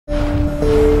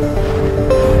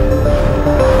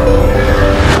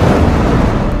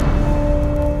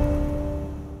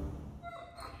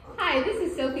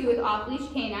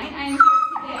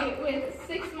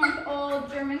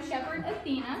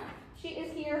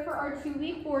here for our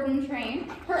 2-week board and train.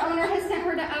 Her owner has sent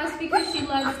her to us because she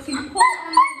loves to pull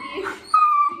on the leash.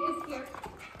 She is here.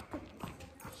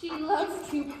 She loves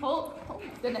to pull. Oh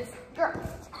my goodness, girl.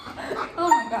 Oh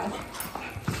my gosh.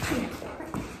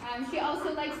 She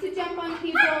also likes to jump on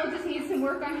people, just needs some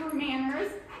work on her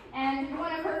manners. And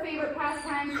one of her favorite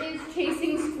pastimes is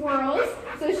chasing squirrels.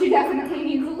 So she definitely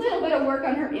needs a little bit of work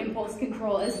on her impulse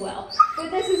control as well.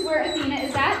 But this is where Athena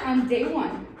is at on day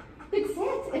 1. Good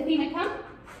sit. Athena, come.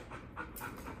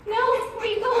 No, where are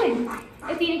you going?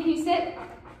 Athena, can you sit?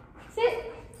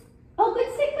 Sit. Oh,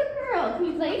 good sit, good girl. Can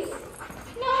you place?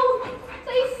 No,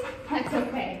 place. That's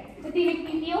okay. Athena,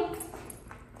 can you heel?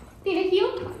 Athena,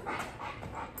 heel?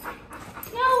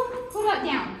 No. What about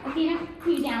down? Athena,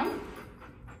 can you down?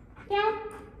 Down?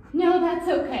 No, that's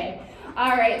okay.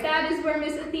 All right, that is where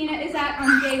Miss Athena is at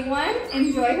on day 1.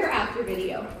 Enjoy her after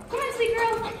video. Come on, sweet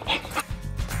girl.